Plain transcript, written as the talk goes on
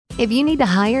If you need to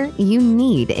hire, you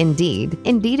need Indeed.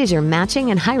 Indeed is your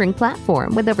matching and hiring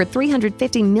platform with over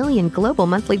 350 million global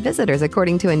monthly visitors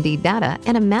according to Indeed data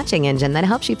and a matching engine that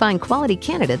helps you find quality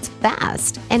candidates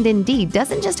fast. And Indeed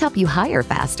doesn't just help you hire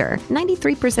faster.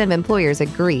 93% of employers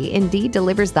agree Indeed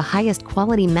delivers the highest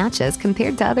quality matches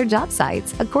compared to other job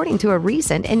sites, according to a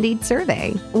recent Indeed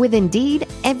survey. With Indeed,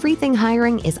 everything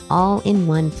hiring is all in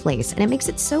one place, and it makes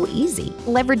it so easy.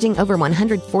 Leveraging over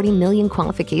 140 million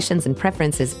qualifications and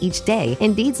preferences each day,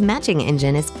 Indeed's matching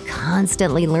engine is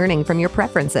constantly learning from your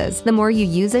preferences. The more you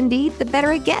use Indeed, the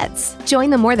better it gets. Join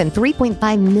the more than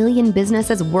 3.5 million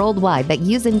businesses worldwide that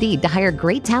use Indeed to hire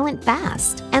great talent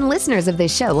fast. And listeners of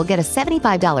this show will get a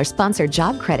 $75 sponsored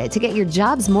job credit to get your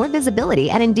jobs more visibility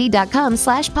at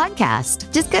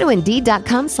Indeed.com/podcast. Just go to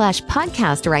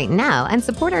Indeed.com/podcast right now and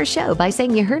support our show by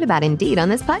saying you heard about Indeed on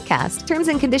this podcast. Terms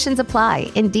and conditions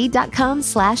apply.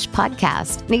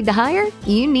 Indeed.com/podcast. Need to hire?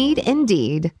 You need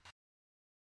Indeed.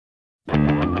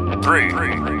 3, 2,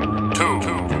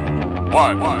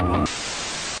 1.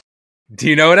 Do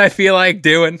you know what I feel like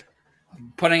doing?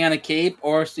 Putting on a cape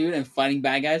or a suit and fighting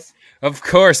bad guys? Of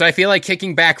course, I feel like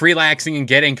kicking back, relaxing, and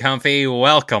getting comfy.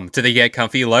 Welcome to the Get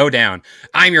Comfy Lowdown.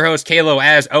 I'm your host, Kalo,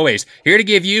 as always, here to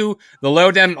give you the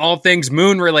lowdown on all things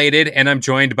moon-related, and I'm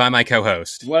joined by my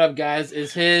co-host. What up, guys?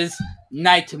 It's his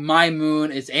night to my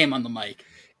moon. It's Aim on the mic.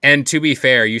 And to be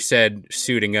fair, you said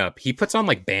suiting up. He puts on,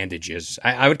 like, bandages.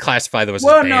 I would classify those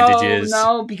as bandages.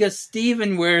 No, because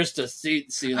Steven wears the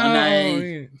suit. All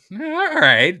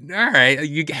right.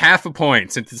 You get half a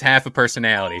point since it's half a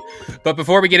personality. But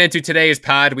before we get into today's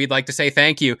pod, we'd like to say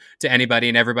thank you to anybody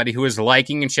and everybody who is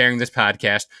liking and sharing this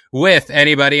podcast with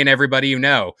anybody and everybody you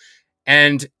know.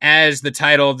 And as the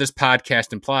title of this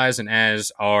podcast implies, and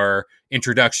as our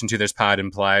introduction to this pod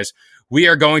implies, we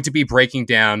are going to be breaking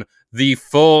down the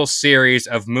full series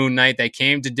of Moon Knight that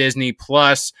came to Disney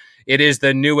Plus. It is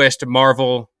the newest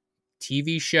Marvel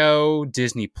TV show,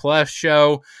 Disney Plus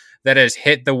show that has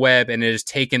hit the web and it has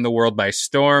taken the world by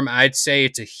storm. I'd say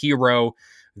it's a hero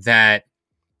that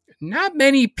not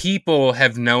many people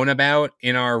have known about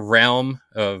in our realm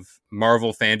of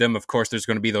Marvel fandom. Of course, there's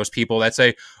going to be those people that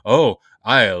say, oh,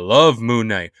 I love Moon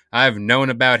Knight. I've known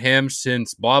about him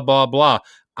since blah, blah, blah.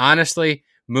 Honestly,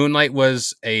 Moon Knight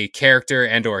was a character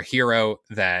and or hero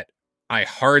that I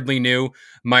hardly knew.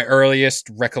 My earliest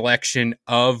recollection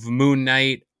of Moon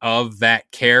Knight, of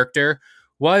that character,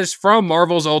 was from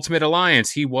Marvel's Ultimate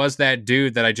Alliance. He was that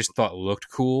dude that I just thought looked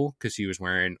cool because he was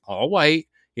wearing all white.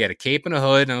 He had a cape and a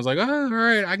hood, and I was like, oh, all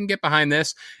right, I can get behind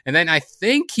this. And then I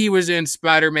think he was in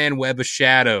Spider-Man Web of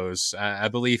Shadows. I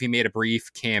believe he made a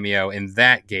brief cameo in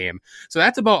that game. So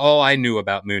that's about all I knew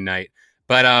about Moon Knight.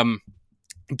 But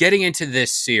getting into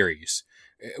this series,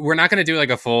 we're not going to do like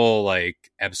a full like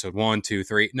episode 1, 2,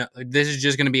 3. No, this is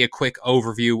just going to be a quick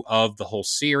overview of the whole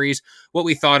series, what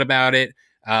we thought about it,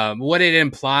 what it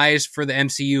implies for the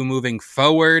MCU moving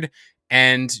forward,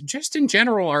 and just in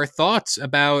general, our thoughts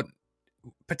about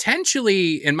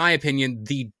potentially, in my opinion,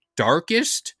 the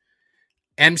darkest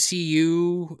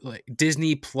MCU like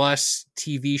Disney Plus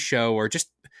TV show, or just,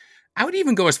 I would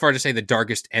even go as far to say the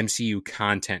darkest MCU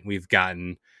content we've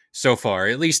gotten so far,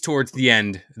 at least towards the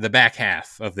end, the back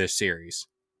half of this series.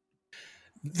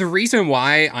 The reason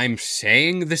why I'm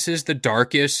saying this is the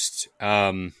darkest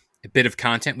bit of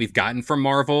content we've gotten from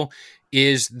Marvel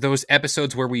is those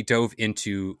episodes where we dove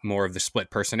into more of the split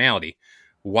personality.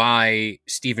 Why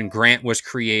Stephen Grant was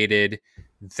created,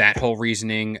 that whole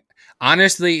reasoning.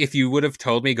 Honestly, if you would have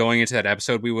told me going into that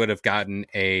episode, we would have gotten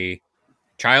a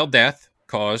child death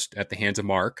caused at the hands of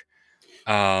Mark.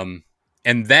 And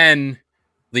then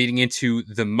leading into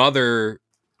the mother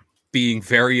being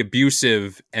very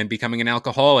abusive and becoming an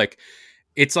alcoholic.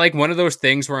 It's like one of those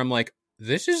things where I'm like,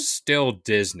 this is still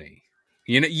Disney.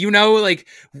 You know, like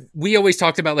we always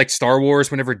talked about like Star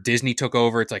Wars, whenever Disney took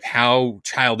over, it's like, how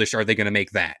childish are they going to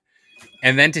make that?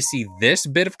 And then to see this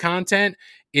bit of content,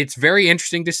 it's very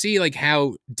interesting to see like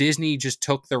how Disney just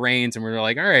took the reins and we're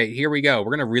like, all right, here we go.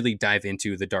 We're going to really dive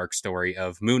into the dark story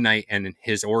of Moon Knight and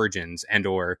his origins and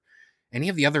or any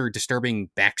of the other disturbing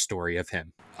backstory of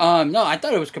him. No, I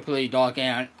thought it was completely dark,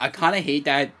 and I kind of hate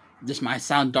that this might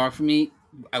sound dark for me.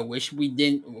 I wish we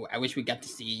got to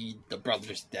see the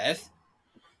brother's death.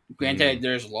 Granted,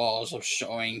 there's laws of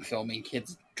filming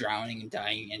kids drowning and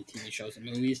dying in TV shows and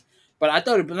movies, but I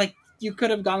thought it'd be like, you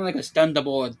could have gotten like a stunt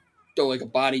double or throw like a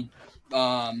body,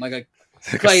 like a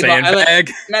clay body. Like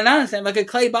a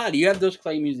clay body. You have those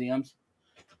clay museums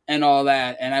and all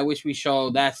that, and I wish we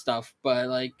showed that stuff, but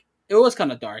like, it was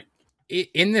kind of dark.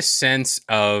 In the sense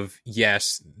of,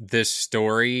 yes, this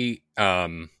story,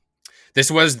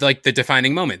 this was like the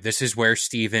defining moment. This is where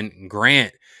Stephen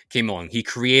Grant came along. He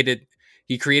created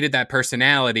that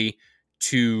personality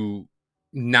to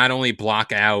not only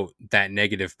block out that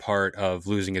negative part of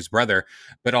losing his brother,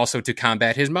 but also to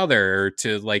combat his mother, or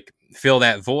to like fill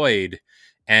that void.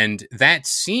 And that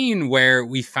scene where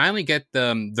we finally get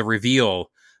the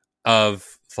reveal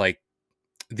of like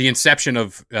the inception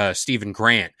of Stephen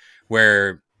Grant,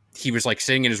 where he was like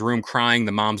sitting in his room crying,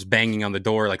 the mom's banging on the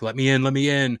door like, let me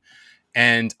in.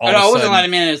 And all of a I wasn't sudden,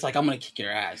 letting him in. It's like, I'm gonna kick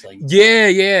your ass. Like,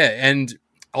 yeah. And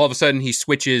all of a sudden he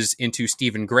switches into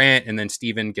Stephen Grant, and then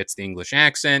Stephen gets the English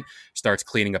accent, starts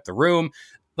cleaning up the room.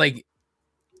 Like,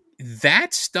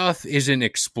 that stuff isn't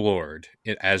explored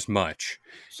as much.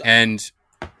 And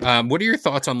what are your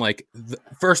thoughts on, like,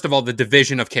 first of all, the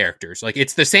division of characters? Like,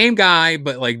 it's the same guy,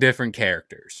 but like different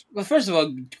characters. well, first of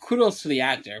all, kudos to the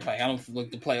actor. Like, I don't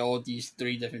look to play all of these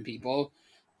three different people.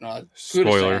 Kudos to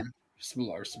Spoiler. him.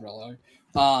 Spoiler.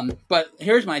 But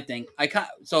here's my thing.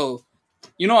 So,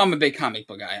 I'm a big comic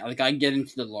book guy. Like, I get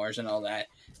into the lores and all that,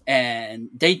 and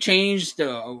they changed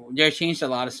a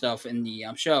lot of stuff in the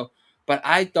show. But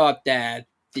I thought that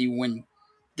when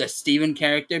the Steven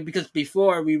character, because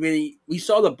before we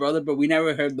saw the brother, but we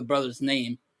never heard the brother's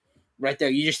name. Right there,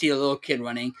 you just see a little kid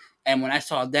running, and when I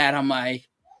saw that, I'm like,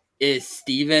 is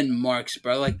Steven Mark's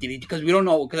brother? Like, did he? Because we don't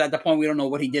know. Because at the point, we don't know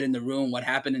what he did in the room, what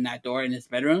happened in that door in his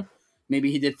bedroom.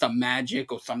 Maybe he did some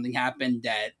magic or something happened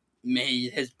that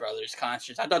made his brother's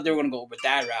conscious. I thought they were going to go with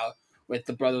that route, with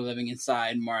the brother living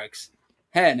inside Mark's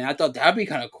head. And I thought that would be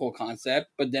kind of a cool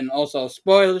concept. But then also,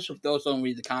 spoilers, if those don't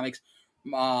read the comics,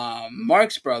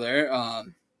 Mark's brother,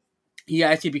 he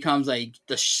actually becomes like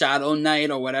the Shadow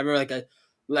Knight or whatever,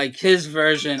 like his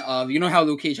version of, how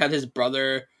Luke Cage had his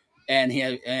brother and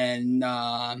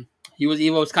he was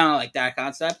evil. It's kind of like that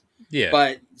concept. Yeah.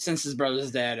 But since his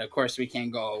brother's dead, of course we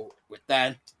can't go with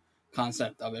that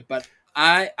concept of it. But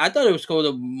I thought it was cool.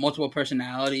 The multiple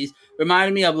personalities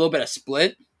reminded me of a little bit of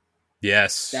Split.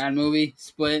 Yes. That movie,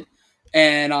 Split.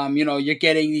 And, you're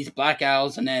getting these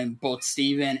blackouts, and then both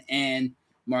Steven and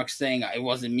Mark saying, it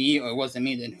wasn't me,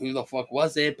 then who the fuck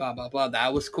was it? Blah, blah, blah.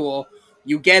 That was cool.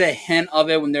 You get a hint of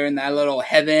it when they're in that little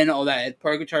heaven or that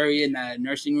purgatory in that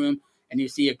nursing room, and you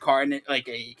see a like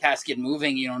a casket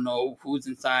moving. You don't know who's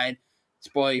inside.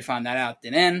 Spoiler, you found that out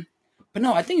then. But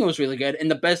no, I think it was really good.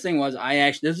 And the best thing was,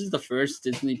 this is the first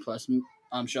Disney Plus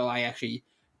show I actually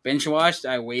binge watched.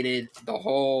 I waited the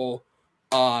whole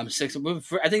 6.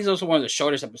 I think it's also one of the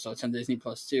shortest episodes on Disney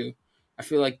Plus too. I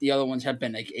feel like the other ones have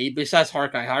been like 8. Besides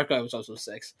Hawkeye was also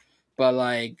 6. But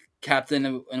like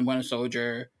Captain and Winter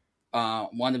Soldier,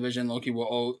 WandaVision, Loki were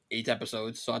all 8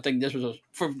 episodes. So I think this was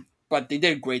but they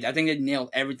did great. I think they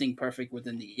nailed everything perfect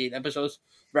within the 8 episodes,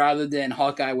 rather than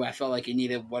Hawkeye, where I felt like it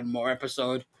needed one more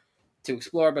episode to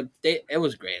explore. But it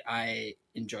was great. I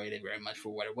enjoyed it very much for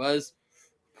what it was.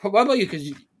 What about you?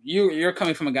 Because you're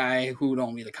coming from a guy who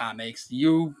don't read the comics.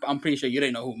 I'm pretty sure you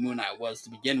didn't know who Moon Knight was to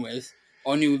begin with,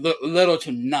 or knew little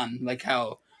to none, like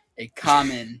how a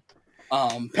common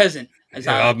peasant.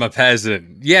 I'm a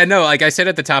peasant. Yeah, no, like I said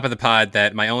at the top of the pod,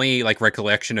 that my only like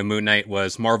recollection of Moon Knight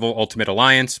was Marvel Ultimate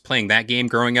Alliance, playing that game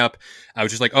growing up. I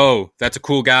was just like, oh, that's a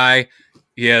cool guy.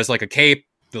 He has like a cape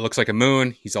that looks like a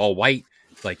moon. He's all white.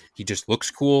 Like, he just looks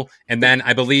cool. And then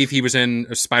I believe he was in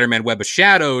Spider-Man Web of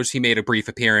Shadows. He made a brief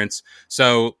appearance.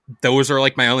 So those are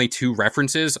like my only 2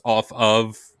 references off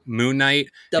of Moon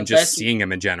Knight and just seeing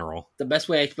him in general. The best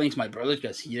way I explained to my brother,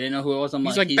 because he didn't know who it was.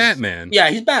 He's like Batman. Yeah,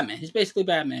 he's Batman. He's basically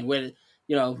Batman, with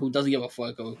who doesn't give a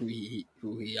fuck or who he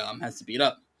has to beat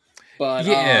up. But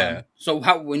yeah. So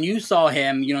when you saw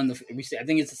him, I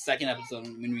think it's the second episode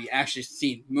when we actually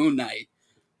see Moon Knight.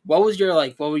 What was your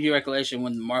recollection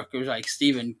when Mark was like,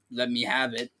 Steven, let me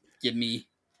have it. Give me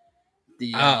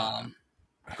the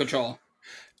control.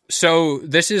 So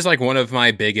this is like one of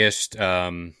my biggest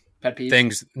pet peeves?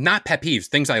 things, not pet peeves,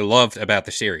 things I loved about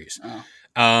the series. Oh.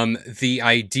 The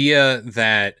idea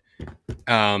that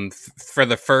for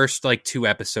the first like 2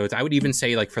 episodes, I would even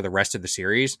say like for the rest of the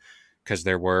series, because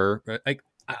there were like,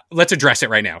 let's address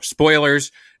it right now.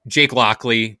 Spoilers. Jake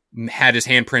Lockley had his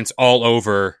handprints all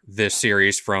over this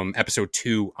series from episode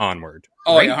 2 onward.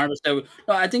 Oh, right? yeah, 100%.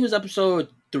 No, I think it was episode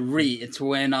 3. It's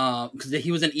when because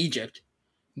he was in Egypt.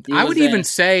 I would even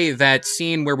say that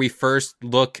scene where we first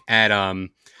look at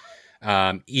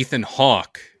Ethan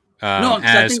Hawke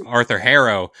as Arthur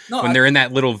Harrow, when they're in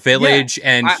that little village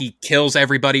and he kills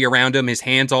everybody around him, his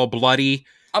hands all bloody.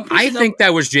 I think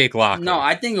that was Jake Lockley. No,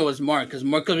 I think it was Mark, because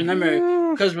remember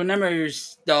the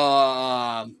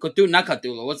Cthulhu, not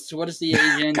Cthulhu. What is the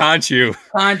Asian? Kanju.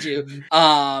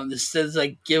 This says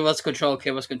like, give us control,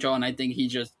 and I think he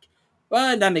just,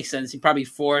 well, that makes sense. He probably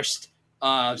forced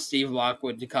Steve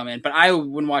Lockwood to come in. But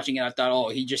when watching it, I thought, oh,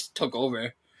 he just took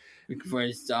over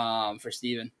for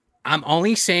Steven. I'm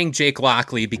only saying Jake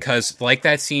Lockley because, like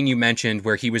that scene you mentioned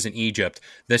where he was in Egypt,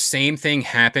 the same thing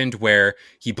happened where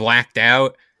he blacked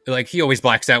out. Like, he always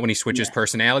blacks out when he switches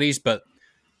personalities, but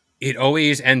it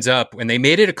always ends up, when they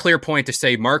made it a clear point to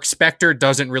say Mark Spector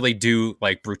doesn't really do,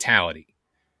 like, brutality.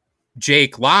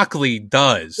 Jake Lockley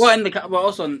does. Well,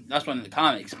 also that's one in the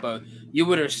comics, but you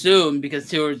would assume because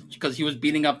he was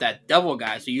beating up that devil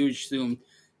guy, so you would assume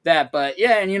that. But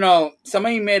yeah, and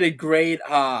somebody made a great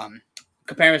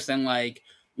comparison, like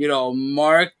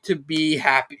Mark to be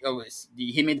happy.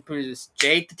 He made the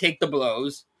Jake to take the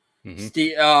blows,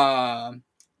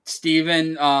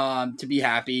 Steven to be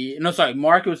happy. No, sorry,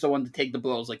 Mark was the one to take the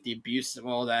blows, like the abuse and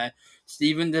all that.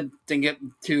 Steven to get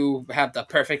to have the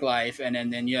perfect life, and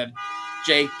then you have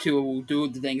Jake to do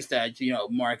the things that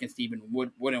Mark and Steven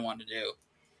wouldn't want to do.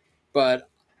 But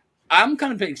I'm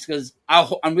kind of pissed because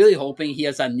I'm really hoping he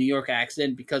has a New York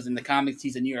accent, because in the comics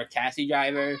he's a New York taxi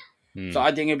driver. So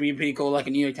I think it'd be pretty cool, like a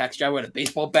New York taxi driver with a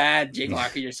baseball bat, Jake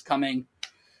Lockley just coming.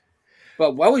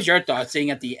 But what was your thought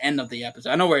seeing at the end of the episode?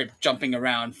 I know we're jumping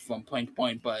around from point to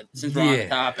point, but since we're on the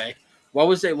topic, what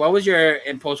was your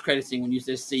in post-credit scene when you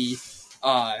just see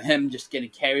him just getting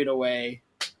carried away,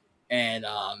 and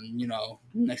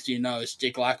next thing you know, it's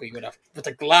Jake Lockley with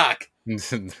a Glock.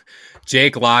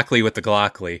 Jake Lockley with the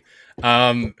Glockley.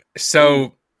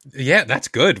 So yeah, that's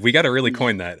good. We got to really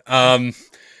coin that.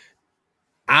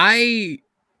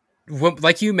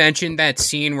 Like you mentioned, that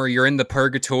scene where you're in the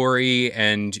purgatory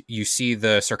and you see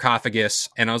the sarcophagus,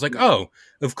 and I was like, oh,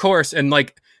 of course. And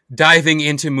like diving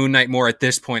into Moon Knight more at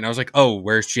this point, I was like, oh,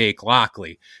 where's Jake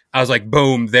Lockley? I was like,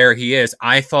 boom, there he is.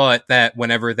 I thought that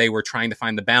whenever they were trying to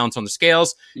find the balance on the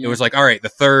scales, it was like, all right, the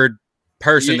third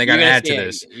person they got to add to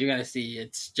this. You're going to see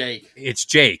it's Jake. It's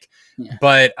Jake. Yeah.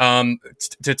 But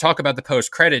to talk about the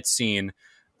post-credits scene,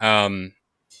 I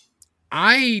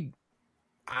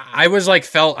was like,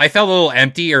 I felt a little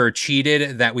empty or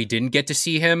cheated that we didn't get to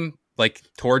see him like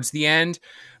towards the end.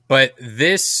 But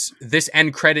this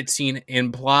end credit scene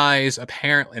implies,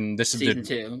 apparently, and this is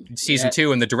season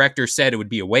 2, and the director said it would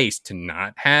be a waste to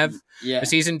not have a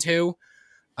season 2.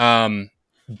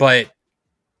 But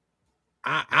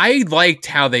I liked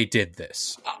how they did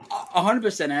this.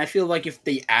 100%. And I feel like if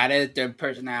they added their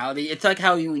personality, it's like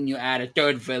how when you add a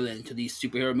third villain to these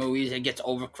superhero movies, it gets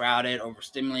overcrowded,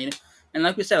 overstimulated. And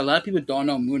like we said, a lot of people don't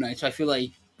know Moon Knight, so I feel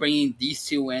like bringing these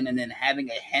two in and then having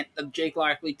a hint of Jake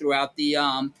Lockley throughout the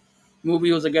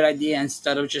movie was a good idea,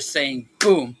 instead of just saying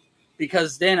boom,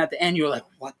 because then at the end you're like,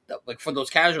 what the, like, for those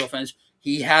casual fans,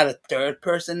 he had a third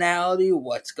personality,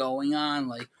 what's going on?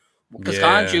 Like, because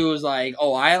Khonshu was like,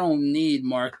 oh, I don't need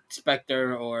Mark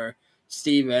Spector or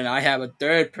Steven, I have a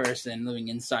third person living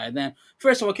inside them.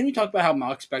 First of all, can we talk about how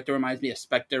Mark Spector reminds me of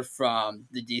Spectre from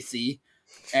the DC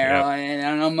era?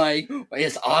 And I'm like,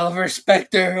 it's Oliver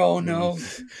Spector, oh no.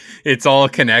 It's all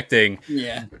connecting.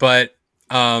 Yeah. But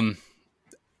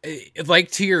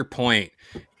like, to your point,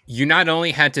 you not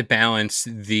only had to balance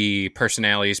the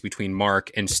personalities between Mark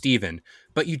and Steven,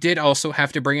 but you did also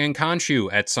have to bring in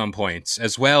Khonshu at some points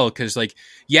as well. Because, like,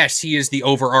 yes, he is the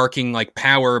overarching, like,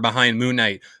 power behind Moon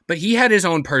Knight, but he had his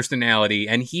own personality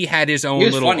and he had his own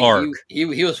little arc. He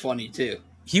was funny too.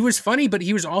 He was funny, but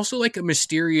he was also like a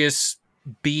mysterious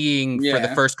being for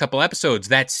the first couple episodes.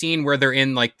 That scene where they're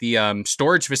in like the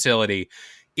storage facility,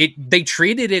 they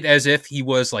treated it as if he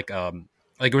was like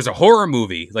it was a horror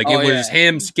movie. Like, it was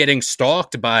him getting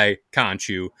stalked by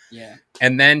Khonshu. Yeah.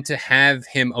 And then to have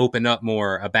him open up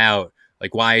more about,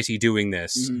 like, why is he doing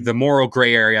this? The moral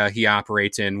gray area he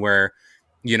operates in, where,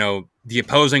 the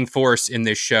opposing force in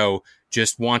this show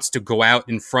just wants to go out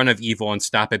in front of evil and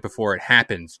stop it before it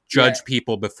happens. Judge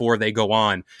people before they go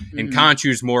on. And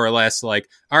Khonshu's more or less like,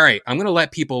 all right, I'm going to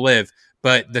let people live,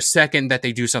 but the second that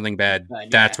they do something bad,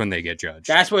 that's when they get judged.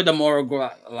 That's where the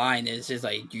moral line is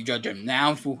like, you judge them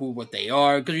now for what they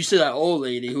are. Because you see that old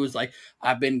lady who's like,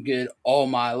 I've been good all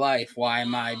my life. Why is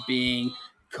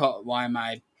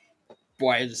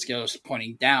the scales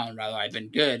pointing down? Rather, I've been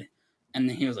good. And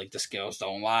then he was like, the scales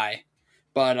don't lie.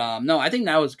 But no, I think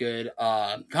that was good.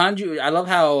 Khonshu, I love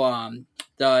how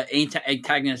the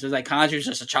antagonist is like, Khonshu's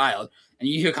just a child. And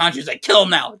you hear Khonshu's like, kill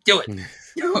him now. Do it.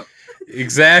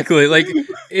 Exactly. Like,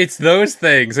 it's those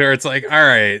things where it's like, all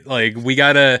right, like, we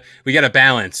gotta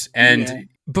balance. And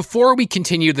before we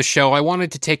continue the show, I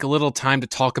wanted to take a little time to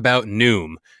talk about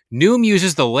Noom. Noom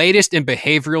uses the latest in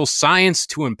behavioral science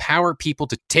to empower people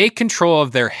to take control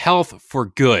of their health for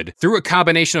good through a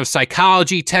combination of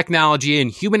psychology, technology,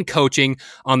 and human coaching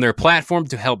on their platform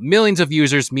to help millions of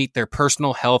users meet their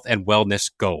personal health and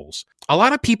wellness goals. A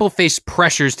lot of people face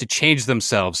pressures to change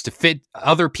themselves to fit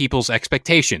other people's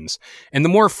expectations, and the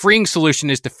more freeing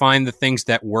solution is to find the things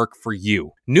that work for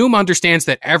you. Noom understands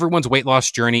that everyone's weight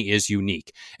loss journey is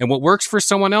unique, and what works for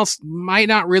someone else might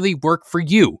not really work for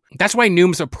you. That's why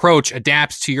Noom's approach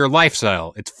adapts to your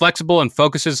lifestyle. It's flexible and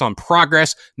focuses on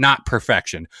progress, not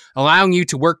perfection, allowing you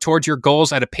to work towards your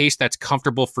goals at a pace that's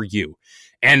comfortable for you.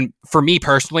 And for me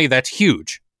personally, that's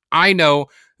huge. I know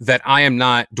that I am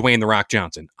not Dwayne The Rock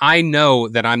Johnson. I know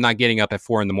that I'm not getting up at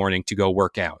 4 a.m. to go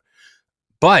work out.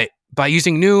 But by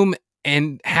using Noom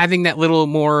and having that little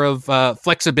more of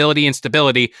flexibility and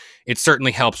stability, it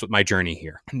certainly helps with my journey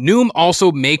here. Noom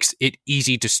also makes it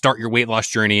easy to start your weight loss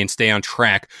journey and stay on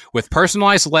track with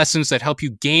personalized lessons that help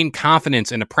you gain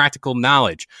confidence and a practical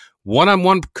knowledge,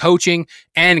 one-on-one coaching,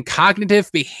 and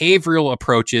cognitive behavioral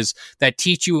approaches that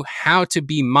teach you how to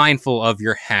be mindful of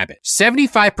your habits.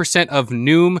 75% of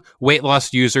Noom weight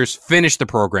loss users finished the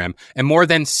program, and more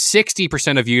than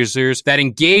 60% of users that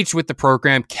engaged with the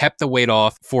program kept the weight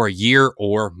off for a year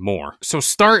or more. So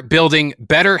start building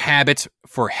better habits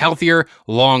for healthier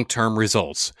long-term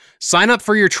results. Sign up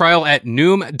for your trial at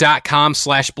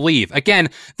Noom.com/believe. Again,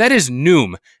 that is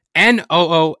Noom,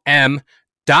 Noom.com/believe.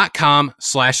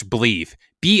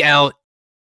 BL.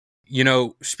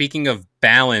 Speaking of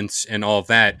balance and all of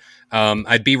that,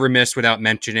 I'd be remiss without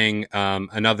mentioning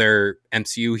another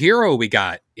MCU hero we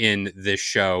got in this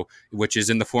show, which is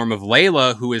in the form of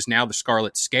Layla, who is now the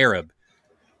Scarlet Scarab.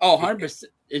 Oh, 100%.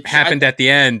 It happened at the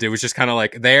end. It was just kind of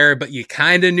like there, but you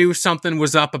kind of knew something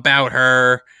was up about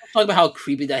her. Talk about how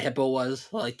creepy that hippo was.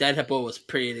 Like, that hippo was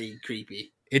pretty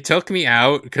creepy. It took me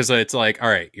out because it's like, all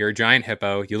right, you're a giant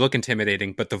hippo. You look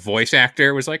intimidating, but the voice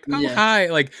actor was like, oh, hi,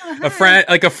 like a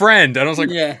friend. And I was like,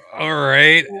 yeah, all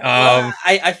right.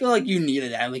 I feel like you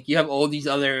needed that. Like, you have all these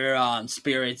other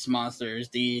spirits, monsters,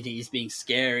 deities being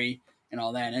scary and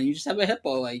all that, and you just have a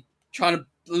hippo like trying to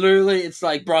literally. It's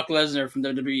like Brock Lesnar from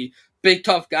WWE. Big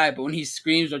tough guy, but when he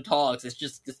screams or talks, it's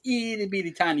just this itty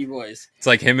bitty tiny voice. It's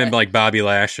like him and like Bobby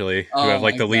Lashley, who have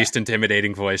like the least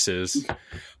intimidating voices.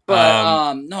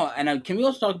 But no, and can we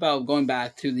also talk about going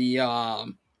back to the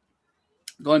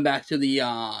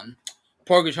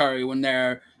Purgatory when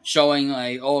they're showing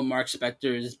like Mark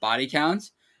Spector's body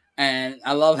counts, and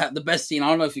I love how the best scene. I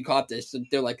don't know if you caught this.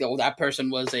 They're like, oh, that person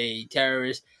was a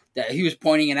terrorist. That he was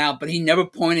pointing it out, but he never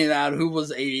pointed out who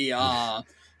was a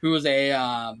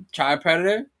child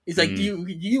predator. He's like, do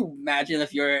you imagine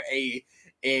if you're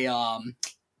an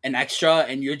extra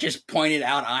and you're just pointed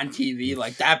out on TV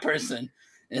like that person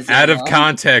is out of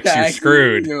context? You're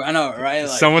screwed. I know, right?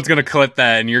 Like, someone's gonna clip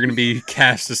that, and you're gonna be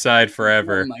cast aside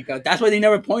forever. Oh my god, that's why they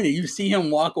never pointed. You see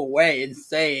him walk away and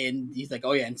say, and he's like,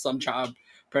 oh yeah, and some child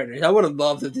predators. I would have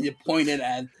loved if they pointed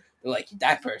at like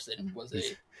that person was a.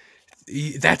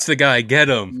 That's the guy. Get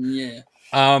him. Yeah.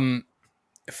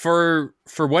 For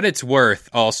what it's worth,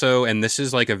 also, and this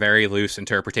is like a very loose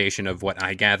interpretation of what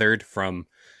I gathered from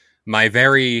my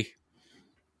very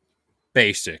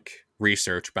basic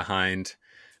research behind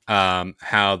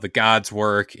how the gods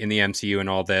work in the MCU and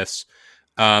all this.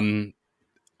 I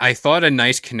thought a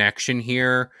nice connection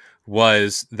here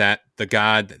was that the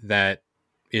god that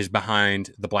is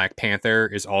behind the Black Panther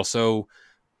is also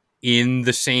in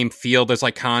the same field as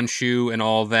like Khonshu and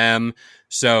all them.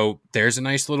 So there's a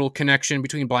nice little connection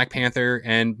between Black Panther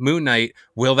and Moon Knight.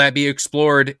 Will that be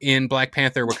explored in Black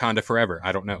Panther Wakanda Forever?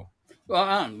 I don't know.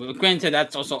 Well, granted,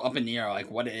 that's also up in the air,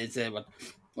 like what is it, what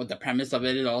the premise of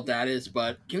it and all that is.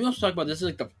 But can we also talk about this is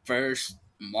like the first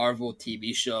Marvel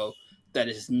TV show that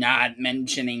is not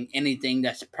mentioning anything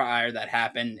that's prior that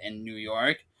happened in New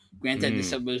York. Granted,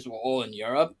 this was all in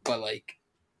Europe, but like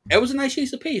it was a nice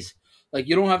change of pace. Like,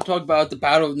 you don't have to talk about the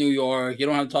Battle of New York. You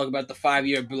don't have to talk about the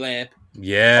 5-year blip.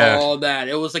 Yeah. All that.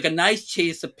 It was like a nice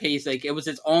chase of pace. Like, it was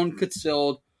its own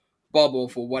concealed bubble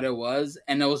for what it was.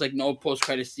 And there was like no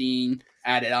post-credit scene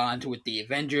added on to with the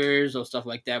Avengers or stuff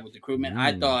like that with recruitment.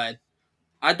 I thought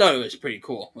it was pretty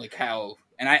cool. Like how,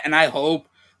 and I hope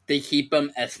they keep them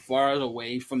as far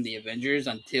away from the Avengers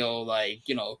until like,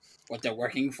 you know, what they're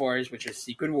working for is, which is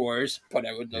Secret Wars.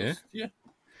 Whatever those. Yeah.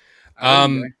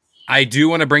 I do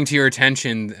want to bring to your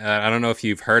attention, I don't know if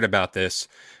you've heard about this,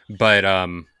 but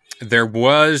there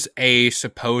was a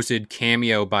supposed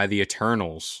cameo by the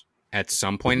Eternals at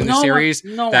some point in the series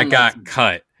that got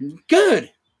cut.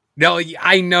 Good. No,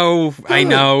 I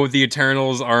know the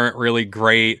Eternals aren't really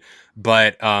great,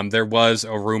 but there was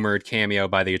a rumored cameo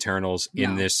by the Eternals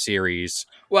in this series.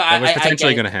 Well, that was I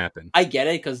potentially get going it. to happen. I get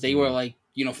it because they were like,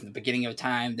 from the beginning of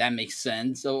time, that makes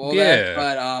sense. So all that, Yeah.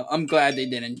 but I'm glad they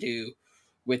didn't do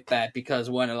with that because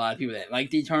one, a lot of people didn't like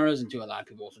the Eternals, and two, a lot of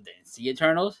people also didn't see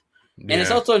Eternals. And it's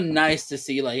Yeah. also nice to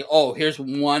see like, oh, here's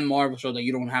one Marvel show that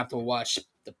you don't have to watch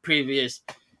the previous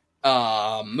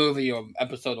movie or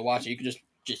episode to watch it. You can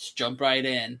just jump right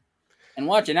in and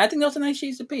watch it. And I think that's a nice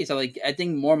change of pace. I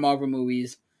think more Marvel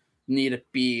movies need to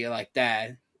be like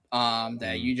that.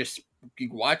 That you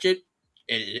watch it.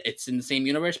 It's in the same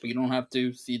universe, but you don't have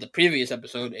to see the previous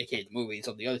episode, aka the movies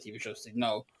of the other TV shows, to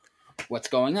know what's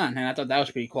going on. And I thought that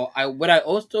was pretty cool. What I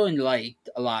also liked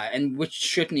a lot, and which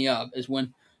shook me up, is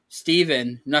when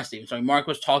Mark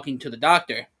was talking to the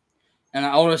doctor, and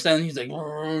all of a sudden he's like,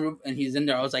 and he's in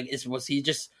there. I was like, was he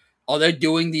just? Oh, they're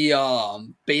doing the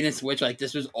bait and switch. Like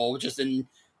this was all just in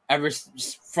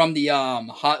from the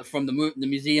the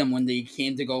museum when they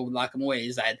came to go lock him away.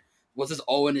 Is that was this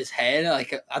all in his head?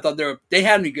 Like I thought they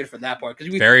had me good for that part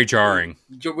because very jarring.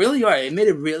 Really are. It made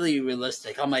it really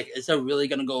realistic. I'm like, is that really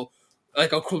gonna go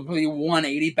like a completely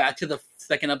 180 back to the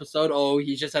second episode? Oh,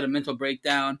 he just had a mental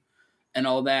breakdown and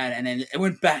all that, and then it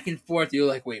went back and forth. You're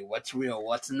like, wait, what's real,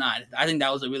 what's not? I think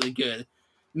that was a really good,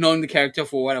 knowing the character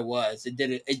for what it was.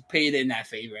 It paid in that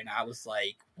favor, and I was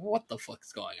like, what the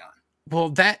fuck's going on? Well,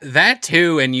 that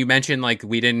too, and you mentioned like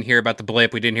we didn't hear about the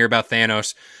blip, we didn't hear about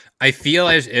Thanos. I feel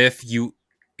as if you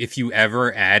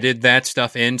ever added that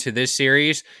stuff into this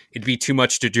series, it'd be too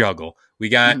much to juggle. We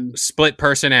got split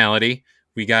personality.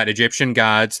 We got Egyptian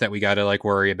gods that we got to like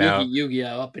worry about.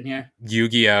 Yu-Gi-Oh up in here.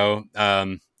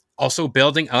 Yu-Gi-Oh. Also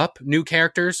building up new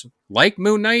characters like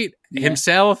Moon Knight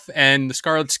himself and the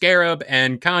Scarlet Scarab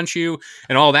and Khonshu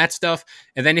and all that stuff.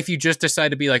 And then if you just decide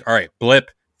to be like, all right,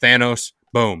 blip, Thanos,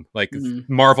 boom, like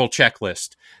Marvel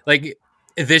checklist. Like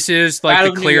this is like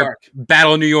the clear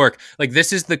Battle of New York. Like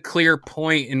this is the clear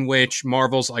point in which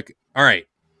Marvel's like, all right,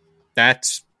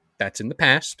 that's in the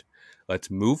past. Let's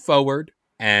move forward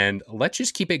and let's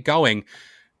just keep it going.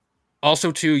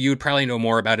 Also, too, you'd probably know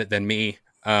more about it than me.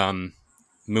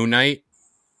 Moon Knight.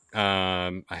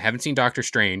 I haven't seen Doctor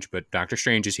Strange, but Doctor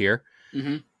Strange is here.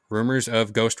 Rumors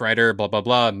of Ghost Rider, blah, blah,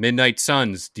 blah. Midnight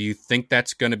Suns. Do you think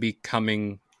that's going to be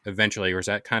coming eventually, or is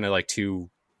that kind of like too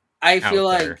I feel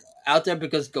like out there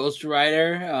because Ghost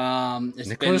Rider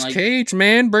Nicolas Cage,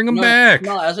 man, bring him back.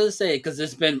 No, I was going to say, because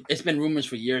it's been rumors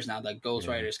for years now that Ghost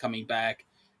Rider is coming back,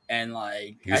 and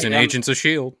like... He was in Agents of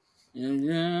S.H.I.E.L.D.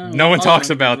 No one talks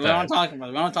about that. We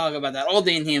don't talk about that. All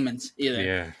the Inhumans, either.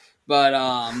 Yeah. But,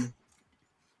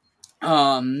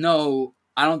 no,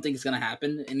 I don't think it's going to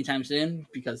happen anytime soon,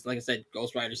 because, like I said,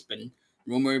 Ghost Rider's been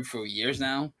rumored for years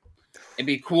now. It'd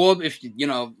be cool if,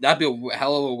 that'd be a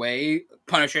hell of a way,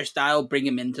 Punisher style, bring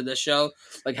him into the show.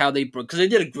 Like how because they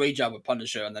did a great job with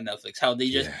Punisher on the Netflix. How they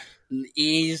just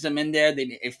eased him in there.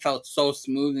 It felt so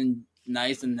smooth and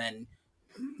nice, and then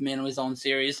made him his own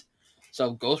series.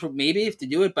 So Ghost, maybe if to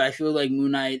do it, but I feel like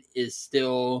Moon Knight is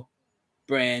still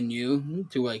brand new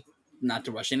to like not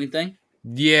to rush anything.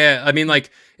 Yeah, I mean, like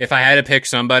if I had to pick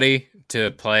somebody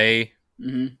to play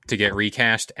to get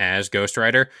recast as Ghost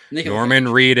Rider, Norman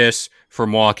Reedus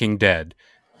from Walking Dead.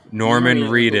 Norman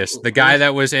Reedus, the guy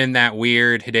that was in that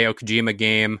weird Hideo Kojima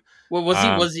game. Well,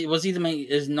 was he the main?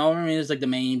 Is Norman Reedus like the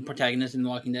main protagonist in The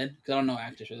Walking Dead? Because I don't know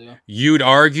actors really well. You'd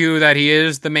argue that he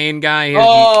is the main guy. He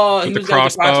with was the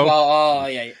crossbow. Oh,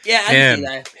 yeah. Yeah, I can see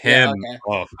that. Him.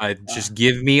 Yeah, okay. Just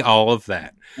give me all of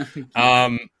that.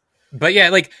 But yeah,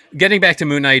 like getting back to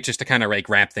Moon Knight, just to kind of like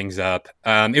wrap things up.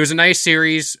 It was a nice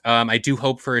series. I do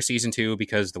hope for a season 2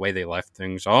 because the way they left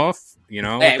things off, with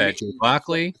that Jake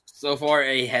Lockley. So far,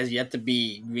 it has yet to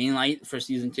be green light for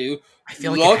season 2. I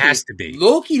feel like it has to be.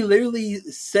 Loki literally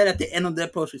said at the end of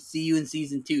that post, "We'll see you in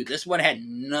season 2." This one had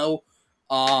no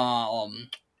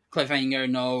cliffhanger,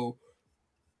 no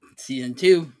season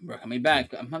 2. We're coming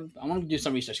back. I want to do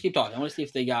some research. Keep talking. I want to see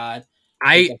if they got.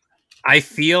 I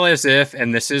feel as if,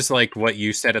 and this is like what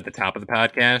you said at the top of the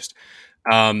podcast,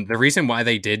 the reason why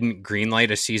they didn't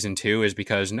greenlight a season 2 is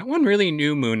because no one really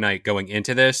knew Moon Knight going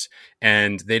into this,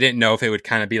 and they didn't know if it would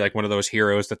kind of be like one of those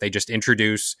heroes that they just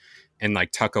introduce and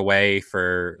like tuck away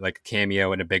for like a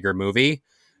cameo in a bigger movie.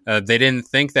 They didn't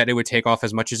think that it would take off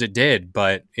as much as it did,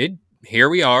 but here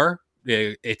we are.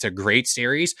 It's a great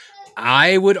series.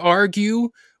 I would argue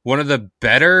one of the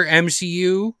better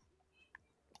MCU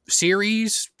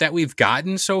series that we've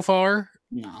gotten so far.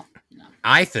 No.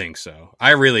 I think so.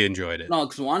 I really enjoyed it. No,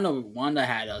 because Wanda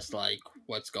had us like,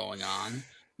 what's going on?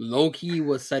 Loki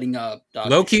was setting up.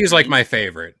 Loki is like my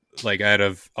favorite. Like out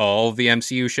of all the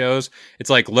MCU shows, it's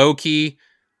like Loki,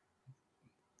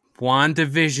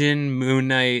 WandaVision, Moon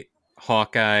Knight,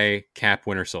 Hawkeye, Cap,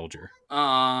 Winter Soldier.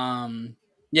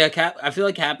 Yeah, Cap. I feel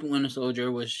like Cap Winter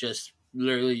Soldier was just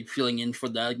literally filling in for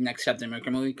the next Captain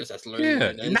America movie because that's literally what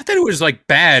it is. Not that it was like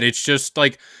bad. It's just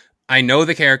like I know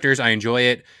the characters. I enjoy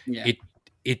it. Yeah.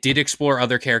 It did explore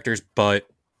other characters, but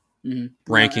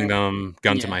ranking Right. them,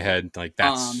 gun to my head, like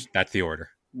that's the order.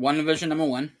 WandaVision number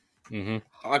 1.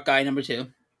 Hawkeye number 2.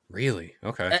 Really?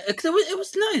 Okay. It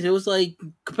was nice. It was like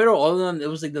compared to all of them, it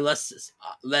was like the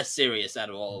less serious out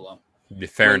of all of them.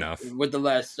 Fair enough. With the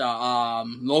less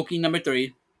Loki number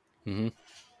 3. Moon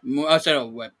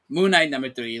Knight number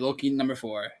 3, Loki number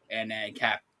 4, and then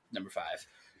Cap number 5.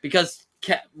 Because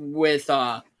with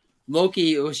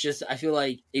Loki, it was just I feel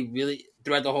like it really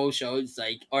throughout the whole show. It's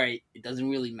like all right, it doesn't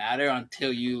really matter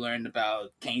until you learn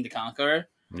about Kang the Conqueror.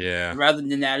 Yeah. Rather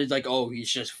than that, it's like, oh, he's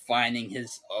just finding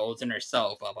his alternate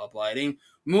self, blah, blah, blah. I think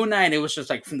Moon Knight, it was just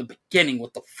like from the beginning,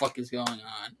 what the fuck is going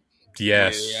on?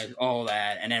 Yes. Yeah, all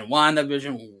that. And then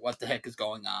WandaVision, what the heck is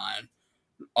going on?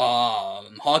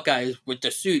 Hawkeye is with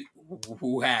the suit,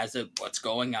 who has it, what's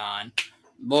going on?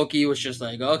 Loki was just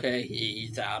like, okay,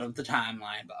 he's out of the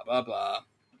timeline, blah, blah, blah.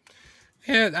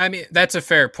 Yeah, I mean, that's a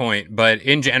fair point. But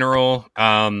in general,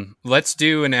 let's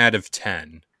do an out of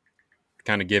 10.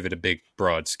 Kind of give it a big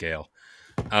broad scale.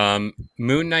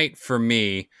 Moon Knight for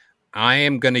me, I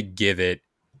am going to give it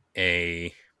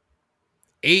a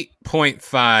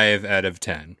 8.5 out of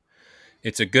 10.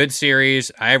 It's a good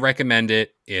series. I recommend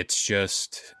it. It's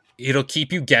just, it'll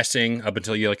keep you guessing up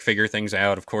until you like figure things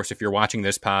out. Of course, if you're watching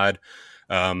this pod,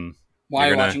 why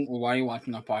are you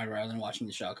watching the pod rather than watching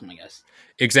the show? Come on, I guess.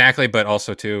 Exactly, but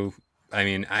also too, I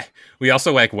mean, we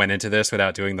also like went into this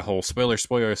without doing the whole spoiler.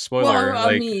 Well,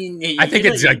 I think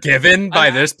it's a given by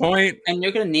this point. And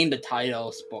you're gonna name the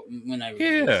title when I read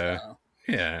it. So.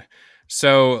 Yeah.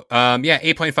 So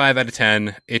 8.5 out of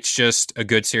 10. It's just a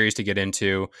good series to get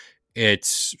into.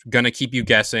 It's gonna keep you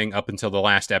guessing up until the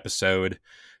last episode.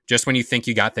 Just when you think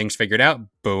you got things figured out,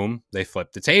 boom, they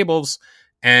flip the tables.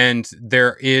 And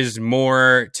there is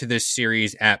more to this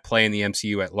series at play in the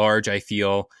MCU at large, I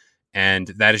feel. And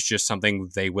that is just something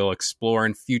they will explore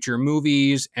in future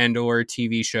movies and or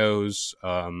TV shows.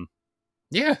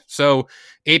 So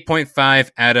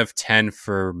 8.5 out of 10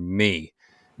 for me.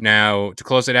 Now, to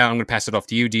close it out, I'm going to pass it off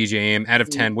to you, DJ Aim. Out of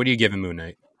 10, what do you give Moon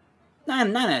Knight?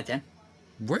 9 out of 10.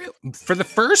 For the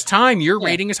first time, your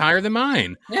rating is higher than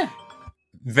mine. Yeah.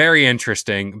 Very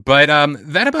interesting. But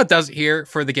that about does it here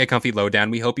for the Get Comfy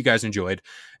Lowdown. We hope you guys enjoyed.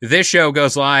 This show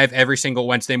goes live every single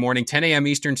Wednesday morning, 10 a.m.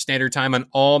 Eastern Standard Time on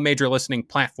all major listening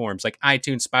platforms like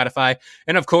iTunes, Spotify,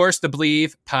 and of course, the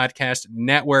Believe Podcast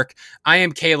Network. I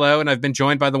am Kalo, and I've been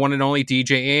joined by the one and only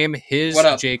DJ Aim.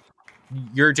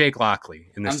 You're Jake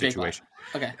Lockley in this situation.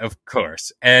 Okay. Of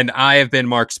course. And I have been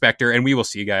Mark Spector, and we will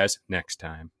see you guys next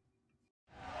time.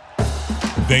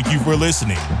 Thank you for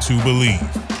listening to Believe.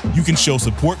 You can show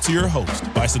support to your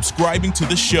host by subscribing to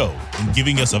the show and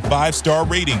giving us a 5-star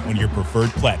rating on your preferred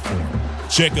platform.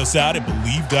 Check us out at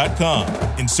Believe.com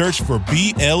and search for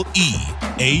BLEAV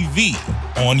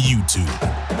on YouTube.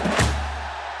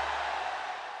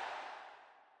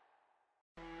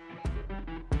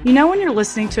 You know when you're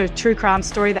listening to a true crime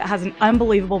story that has an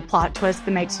unbelievable plot twist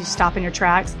that makes you stop in your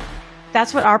tracks?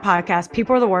 That's what our podcast,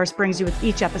 People Are the Worst, brings you with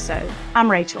each episode.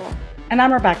 I'm Rachel. And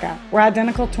I'm Rebecca. We're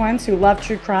identical twins who love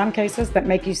true crime cases that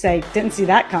make you say, didn't see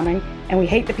that coming, and we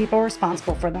hate the people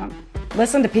responsible for them.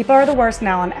 Listen to People Are the Worst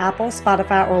now on Apple,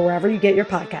 Spotify, or wherever you get your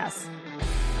podcasts.